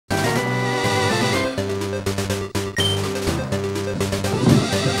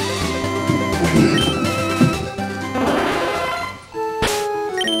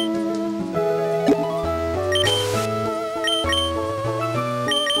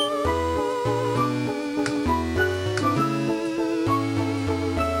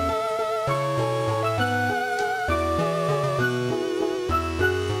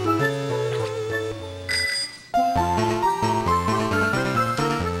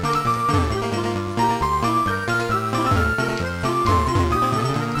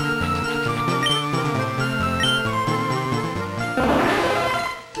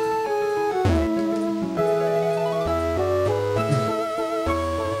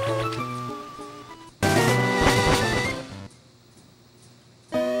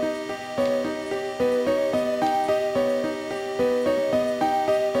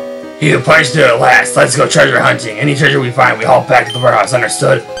You punched through at last. Let's go treasure hunting. Any treasure we find, we haul back to the warehouse.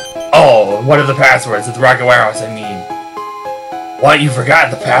 Understood? Oh, what are the passwords at the rocket warehouse, I mean? What? You forgot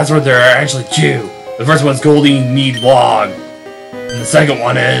the password? There are actually two. The first one's Goldie Need Log. And the second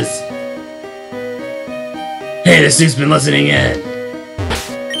one is... Hey, this dude's been listening in.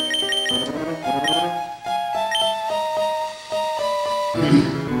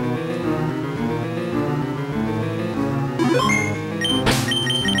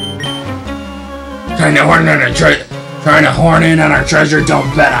 Trying to horn in on our treasure,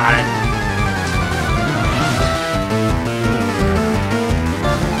 don't bet on it.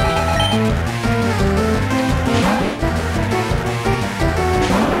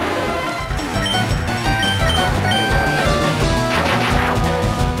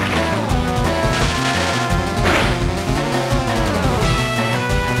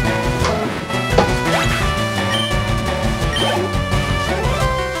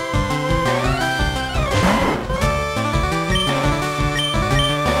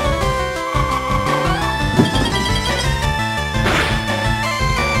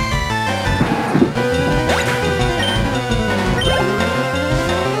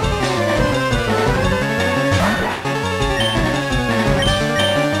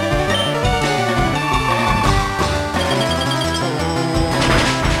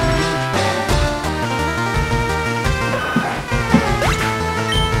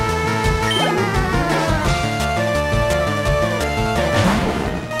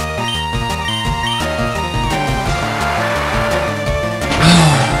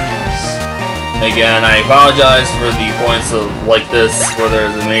 Again, I apologize for the points of like this where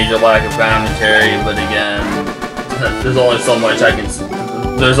there's a major lack of commentary, but again, there's only so much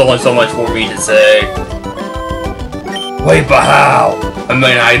there's only so much for me to say. Wait, but how? I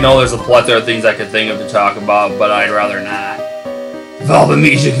mean, I know there's a plethora of things I could think of to talk about, but I'd rather not. Develop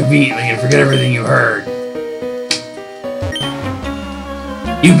amnesia conveniently and forget everything you heard.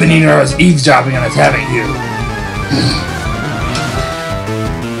 You've been eavesdropping on us, haven't you?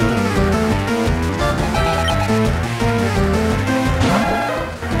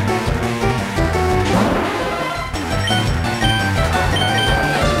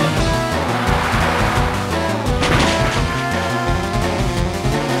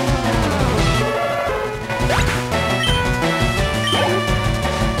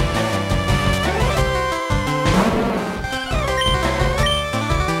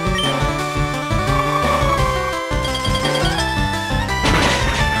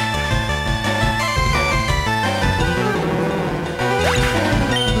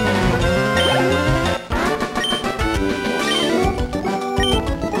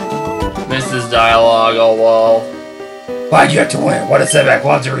 Dialogue, oh well. Why'd you have to win? What a setback,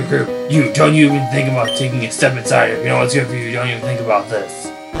 we'll have to regroup. You, don't you even think about taking a step inside here. You know what's good for you, don't even think about this.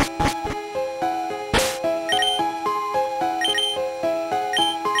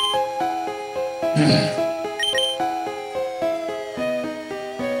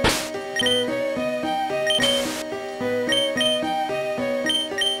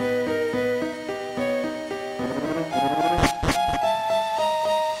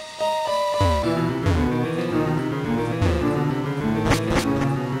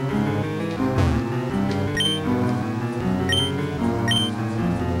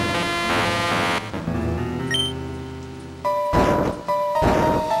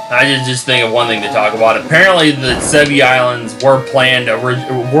 I did just think of one thing to talk about. Apparently, the Sevii Islands were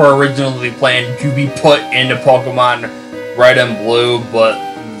originally planned to be put into Pokemon Red and Blue, but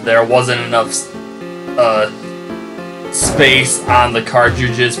there wasn't enough space on the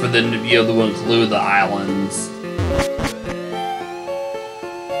cartridges for them to be able to include the islands.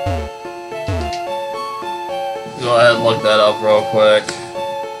 Go ahead and look that up real quick.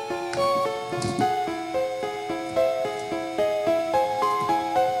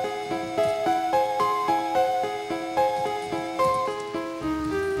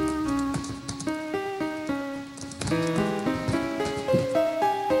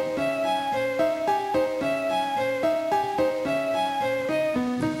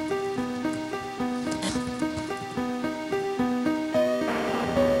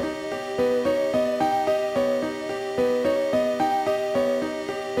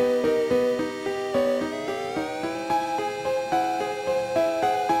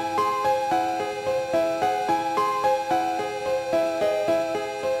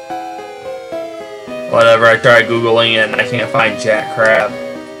 Whatever, I tried Googling it and I can't find jack crap.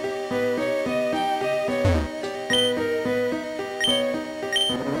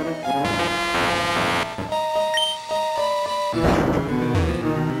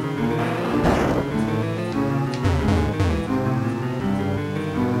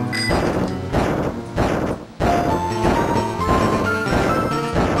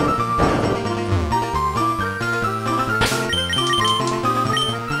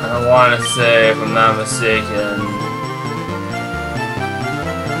 want to say, if I'm not mistaken.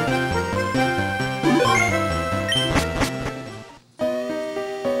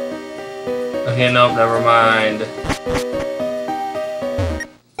 Okay, nope, never mind.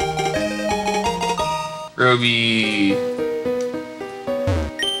 Ruby.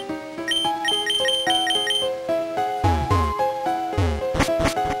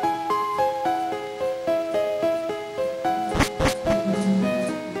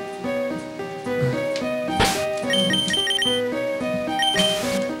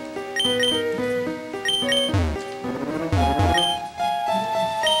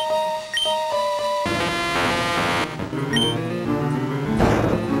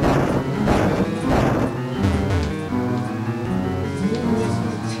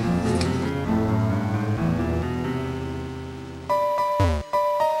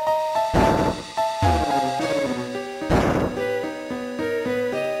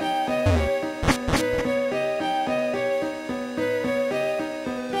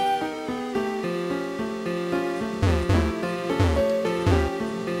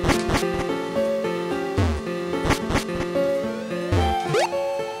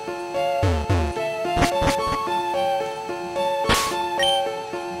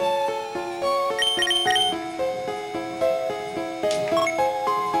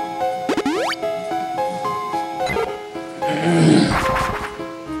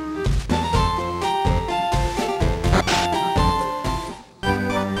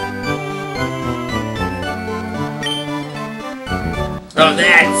 Oh,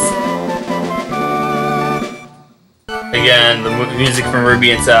 that's... Again, the music from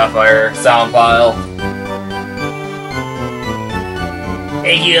Ruby and Sapphire sound file.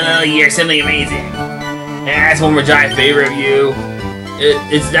 Thank you, you're simply amazing. And that's one more giant favor of you.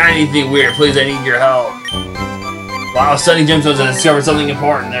 It's not anything weird, please, I need your help. While I was studying gemstones, I discovered something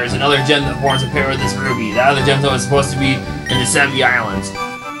important. There's another gem that forms a pair with this ruby. That other gemstone is supposed to be in the Sevii Islands.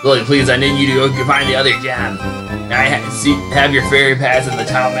 Lily, please, I need you to go find the other gem. And I have your fairy pass in the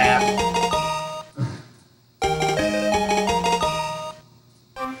top map.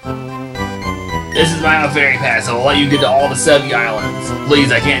 This is my own fairy pass, so I'll let you get to all the Sevii Islands.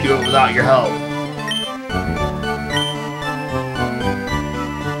 Please, I can't do it without your help.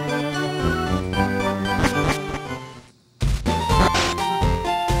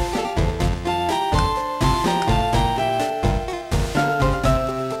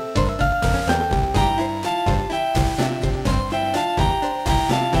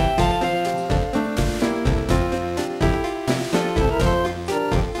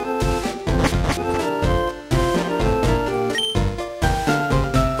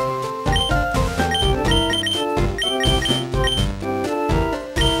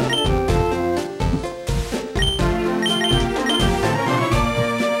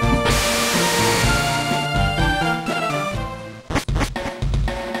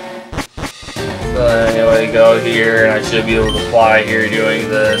 Anyway, go here, and I should be able to fly here doing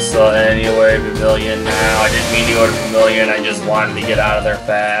this. So anyway, Pavilion now. I didn't mean to go to Pavilion, I just wanted to get out of there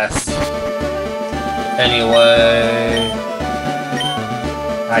fast. Anyway...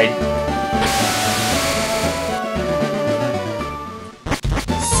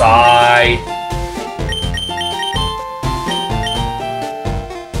 Sigh.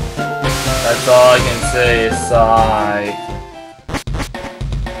 That's all I can say is sigh.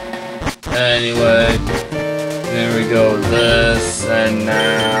 Anyway, there we go, this, and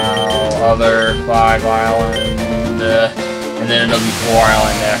now other 5 island, and then it'll be 4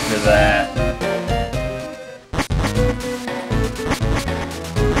 island after that.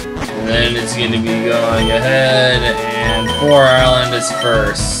 And then it's going to be going ahead, and 4 island is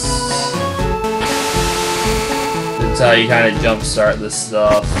first. That's how you kind of jumpstart this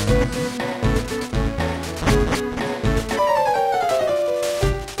stuff.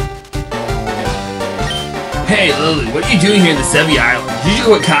 Hey Lily, what are you doing here in the Sevii Islands? You should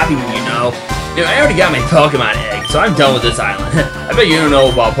quit copying me, you know. I already got my Pokemon egg, so I'm done with this island. I bet you don't know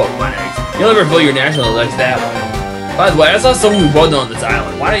about Pokemon eggs. You'll never fill your national eggs that way. By the way, I saw someone who wasn't on this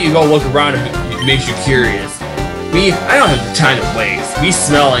island. Why don't you go look around if it makes you curious? Me, I don't have the time to waste. Me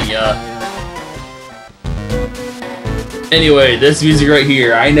smelling ya. Anyway, this music right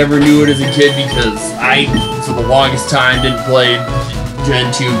here, I never knew it as a kid because I, for the longest time, didn't play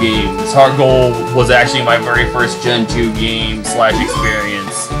Gen 2 games. Heart Gold was actually my very first Gen 2 game /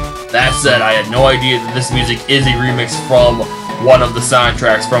 experience. That said, I had no idea that this music is a remix from one of the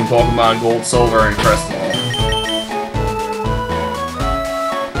soundtracks from Pokemon Gold, Silver, and Crystal.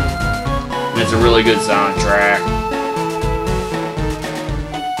 And it's a really good soundtrack.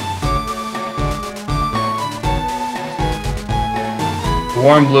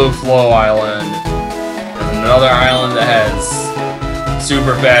 Warm Blue Flow Island. There's another island that has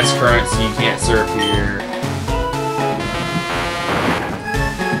super fast currents, so you can't surf here.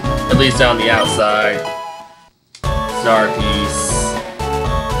 At least on the outside. Star Piece.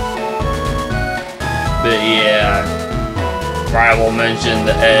 But yeah, Rival mentioned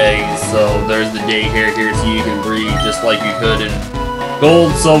the eggs, so there's the daycare here so you can breed just like you could in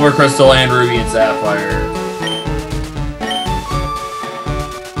Gold, Silver, Crystal, and Ruby and Sapphire.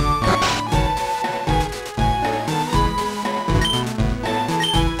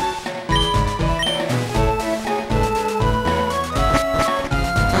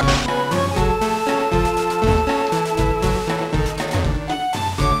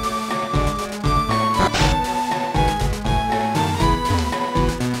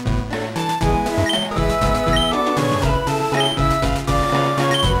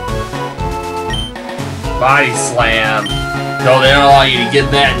 Body Slam. No, they don't allow you to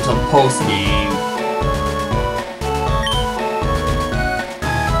get that until post-game.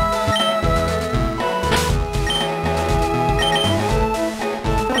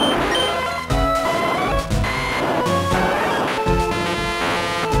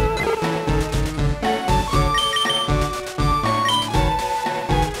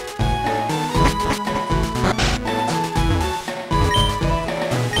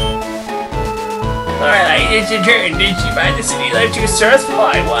 Alright, it's your turn. Did you find the city life too stressful?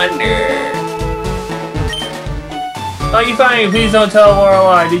 I wonder. Oh, you fine. Please don't tell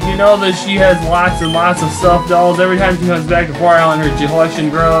Lorelai. Did you know that she has lots and lots of stuffed dolls? Every time she comes back to Fire Island, her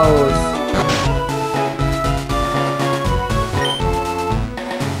collection grows.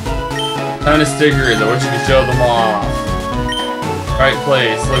 Ton of stickers. I wish you could show them off. Right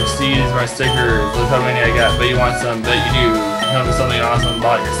place. Look, see, these are my stickers. Look how many I got. Bet you want some. Bet you do. Tell me something awesome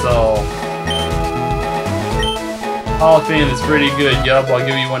about yourself. Hall of Fame is pretty good. Yup, I'll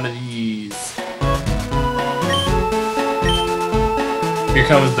give you one of these. Here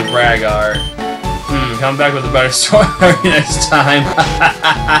comes the Braggart. Come back with a better story next time.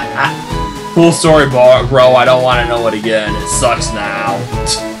 Cool story, bro. I don't want to know it again. It sucks now.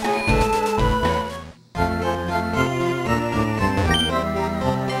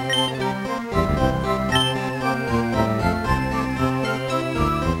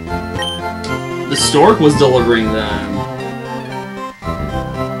 The stork was delivering them.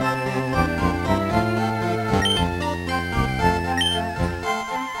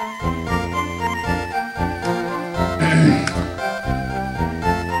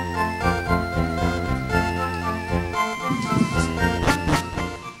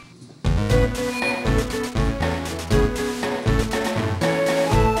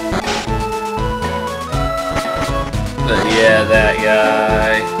 But yeah, that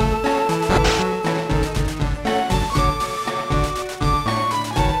guy.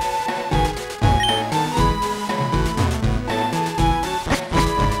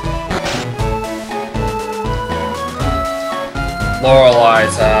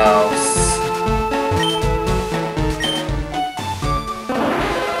 Lorelai's house.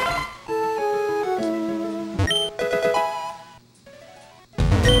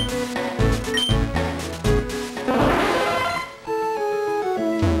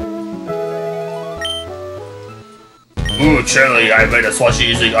 Ooh, chilly. I made a slushy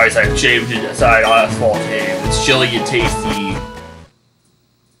using ice I've shaved to the side asphalt cave. It's chilly and tasty.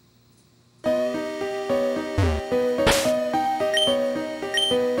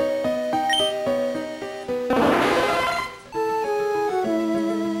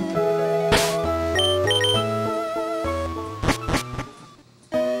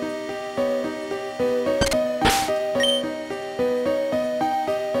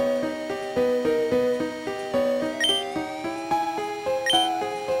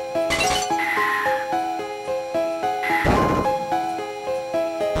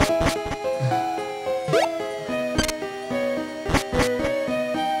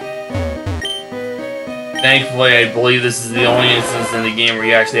 Thankfully, I believe this is the only instance in the game where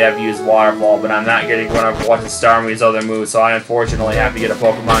you actually have to use Waterfall, but I'm not getting one up watching Starmie's other moves, so I unfortunately have to get a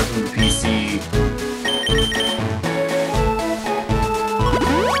Pokemon from the PC.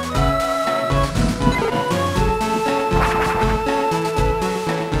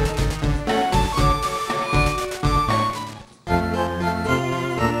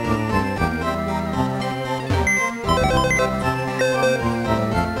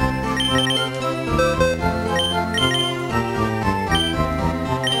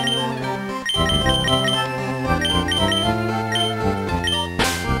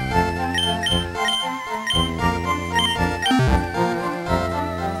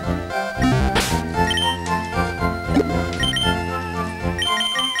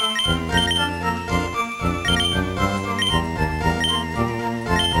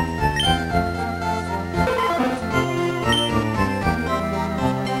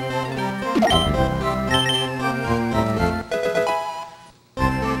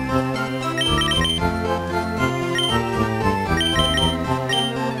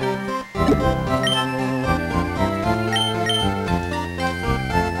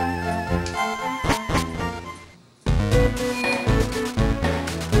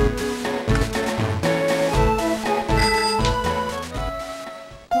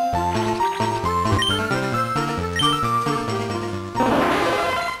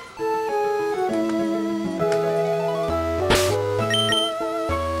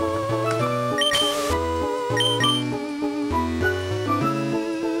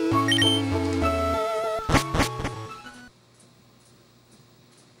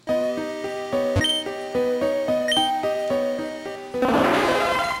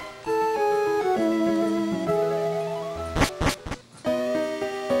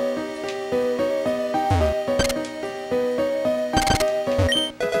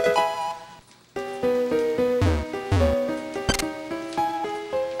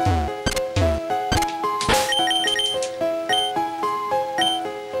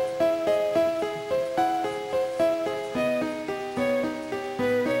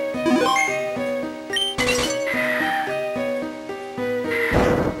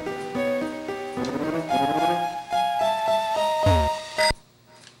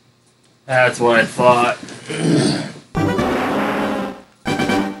 That's what I thought.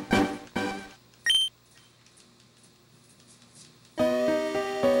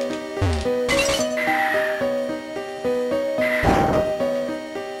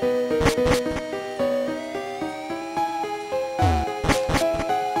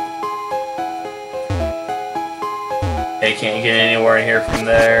 Okay, can't get anywhere in here from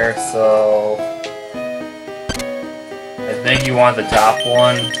there, so I think you want the top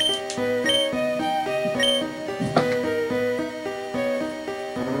one.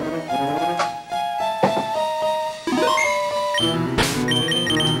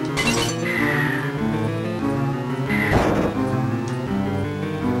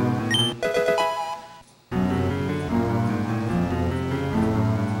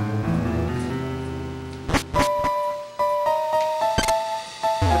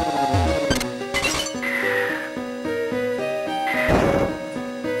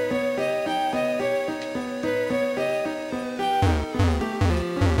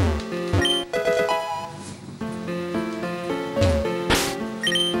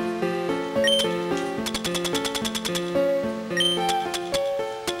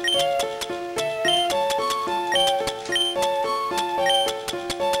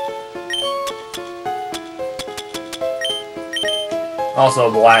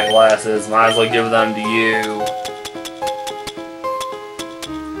 Also black glasses, might as well give them to you.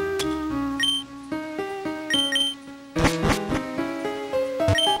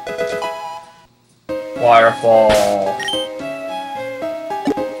 Waterfall.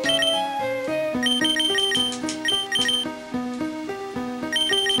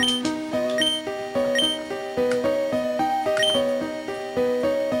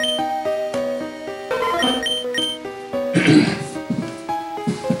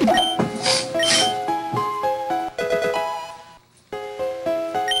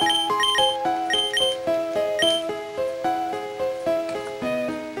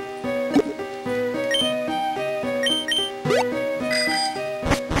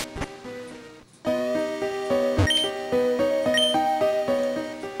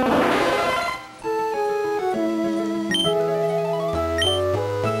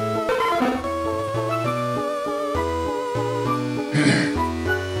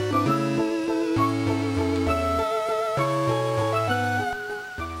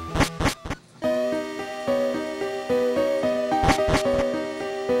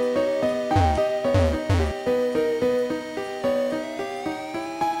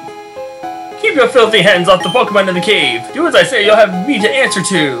 Keep your filthy hands off the Pokemon in the cave. Do as I say, you'll have me to answer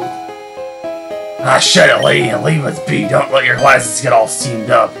to. Ah, shut it, lady, and leave us be. Don't let your glasses get all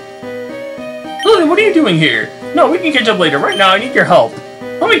steamed up. Lily, what are you doing here? No, we can catch up later. Right now, I need your help.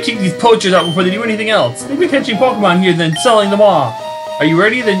 Let me kick these poachers out before they do anything else. They've been catching Pokemon here, then selling them off. Are you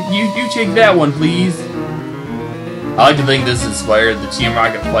ready? Then you take that one, please. I like to think this inspired the Team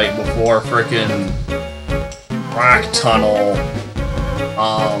Rocket fight before frickin' Rock Tunnel.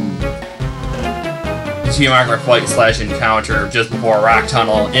 Team Rocket fight / encounter just before Rock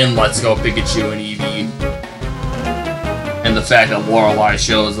Tunnel in Let's Go Pikachu and Eevee. And the fact that Lorelei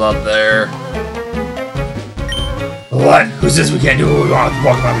shows up there. What? Who says we can't do what we want with the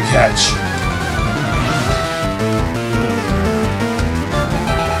Pokemon we catch?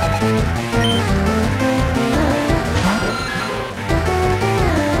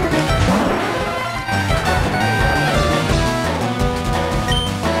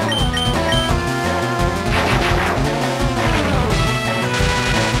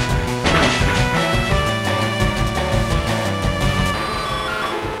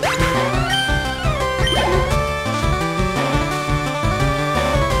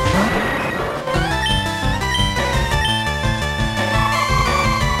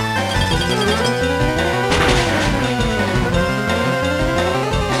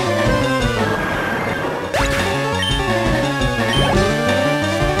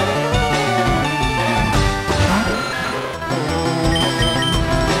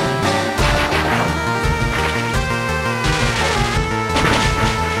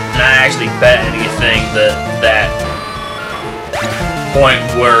 Bet anything that point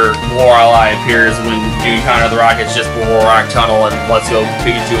where Lorelei appears when you encounter the Rockets just before Rock Tunnel and Let's Go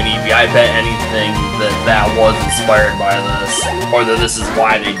Pikachu and Eevee. I bet anything that was inspired by this, or that this is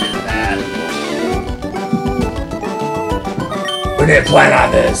why they did that. We didn't plan on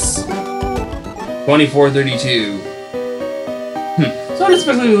this. 2432. So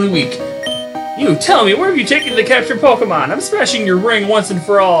unexpectedly weak. You tell me, where have you taken to capture Pokemon? I'm smashing your ring once and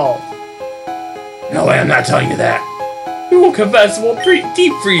for all. No way, I'm not telling you that. You will confess, we'll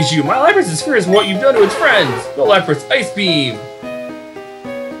deep freeze you. My Lapras is furious for what you've done to its friends. The Lapras Ice Beam.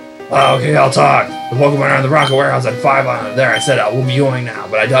 Oh, okay, I'll talk. The Pokemon are in the rocket warehouse at 5 Island. There, I said I will be going now,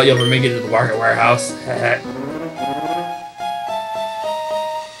 but I doubt you'll ever make it to the rocket warehouse.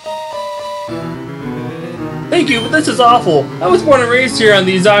 Thank you, but this is awful. I was born and raised here on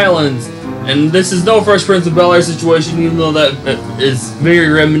these islands. And this is no Fresh Prince of Bel-Air situation, even though that is very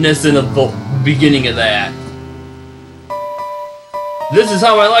reminiscent of the beginning of that. This is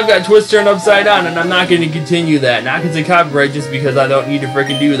how my life got twisted and upside down, and I'm not going to continue that. Not because of copyright, just because I don't need to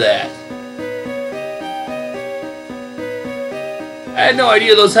freaking do that. I had no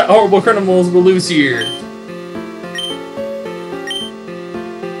idea those horrible criminals were loose here.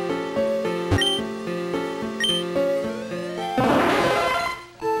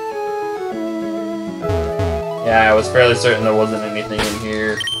 Yeah, I was fairly certain there wasn't anything in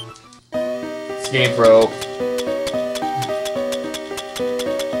here. Escape rope.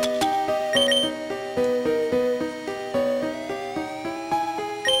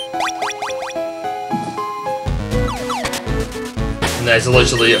 And that's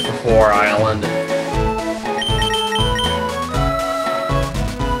literally it for 4 Island.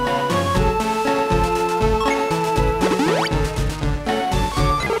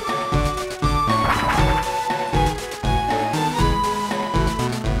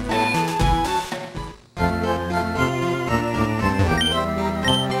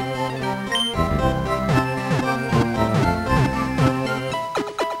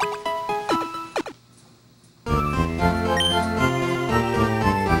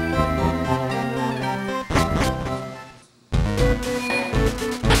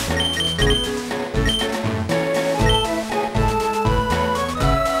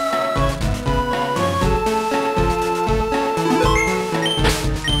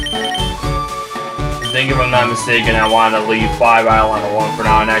 I think if I'm not mistaken, I want to leave 5 Island alone for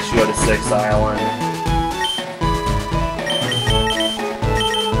now and actually go to 6 Island.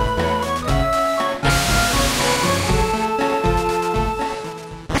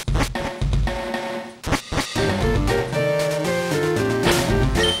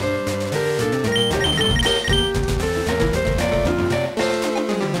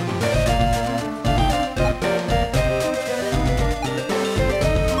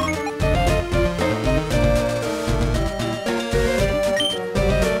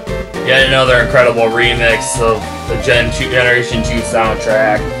 Yet another incredible remix of the Generation 2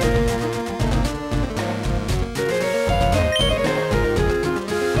 soundtrack.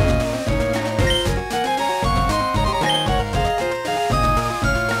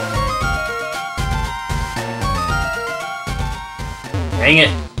 Dang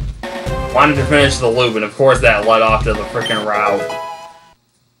it. Wanted to finish the loop, and of course that led off to the frickin' route.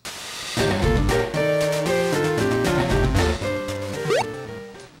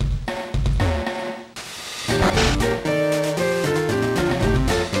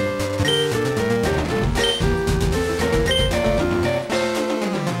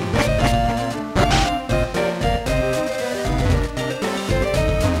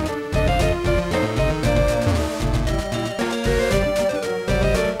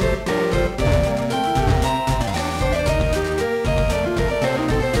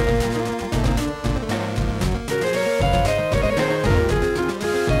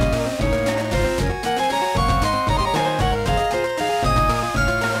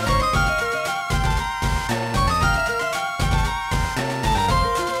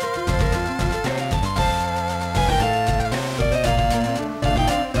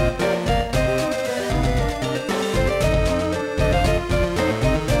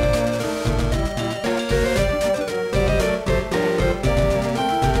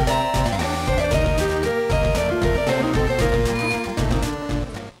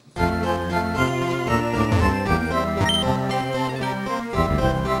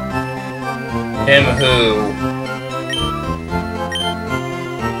 Him who?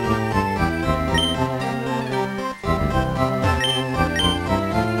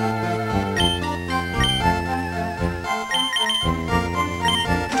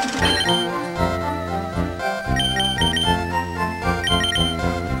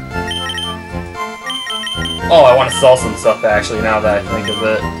 Oh, I want to sell some stuff actually, now that I think of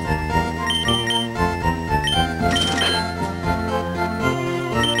it.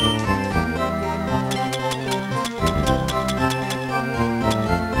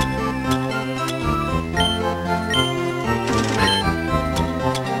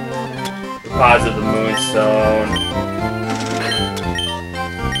 Deposit the Moonstone.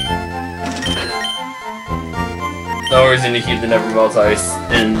 No reason to keep the Never Melt Ice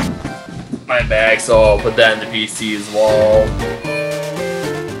in my bag, so I'll put that in the PC as well.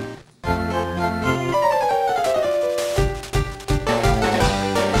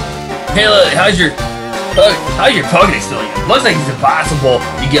 Hey, look, how's your Pokedex feeling? Looks like it's impossible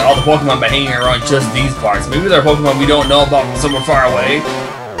to get all the Pokemon by hanging around just these parts. Maybe there are Pokemon we don't know about from somewhere far away.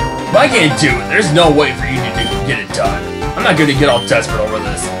 But I can't do it. There's no way for you to get it done. I'm not going to get all desperate over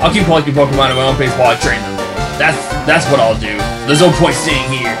this. I'll keep collecting Pokemon at my own pace while I train them. That's what I'll do. There's no point staying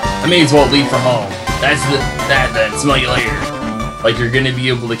here. I may as well leave for home. That then. Smell you later. Like you're going to be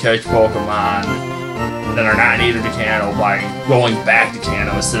able to catch Pokemon that are not native to Kanto by going back to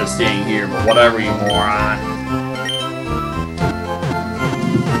Kanto instead of staying here, but whatever, you moron.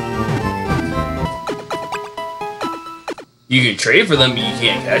 You can trade for them, but you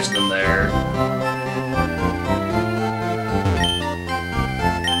can't catch them there.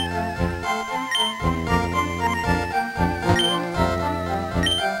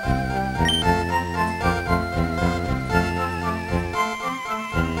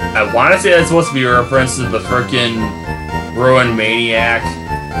 I want to say that's supposed to be a reference to the frickin' Ruined Maniac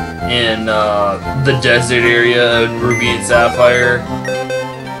in the desert area in Ruby and Sapphire.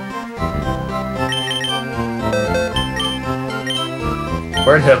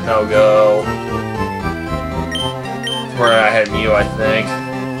 Where'd Hypno go? Where I had Mew, I think.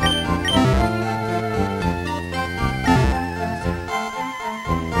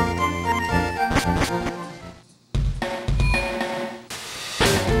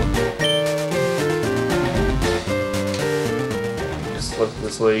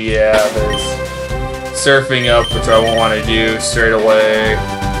 This way, yeah, there's surfing up, which I won't want to do straight away,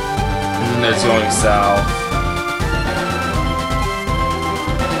 and then there's going south.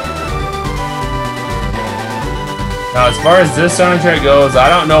 Now, as far as this soundtrack goes, I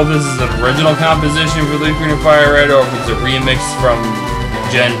don't know if this is an original composition for Leaf Green and Fire Red or if it's a remix from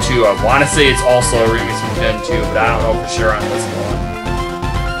Gen 2. I want to say it's also a remix from Gen 2, but I don't know for sure on this one.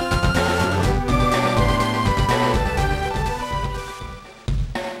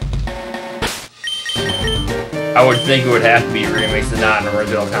 I would think it would have to be a remix and not an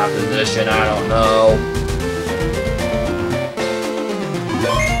original composition. I don't know.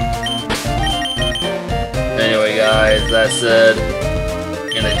 Anyway, guys, that said, I'm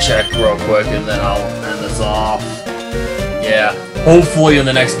gonna check real quick and then I'll end this off. Yeah, hopefully in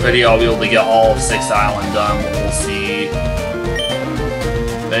the next video I'll be able to get all of 6th Island done. We'll see.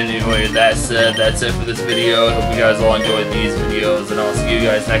 But anyway, that said, that's it for this video. I hope you guys all enjoyed these videos, and I'll see you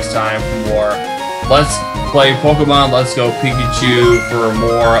guys next time for more Let's Play Pokemon Let's Go Pikachu, for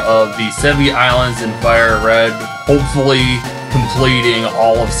more of the Sevii Islands in Fire Red, hopefully completing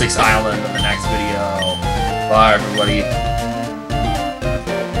all of 6th Island in the next video. Bye, everybody.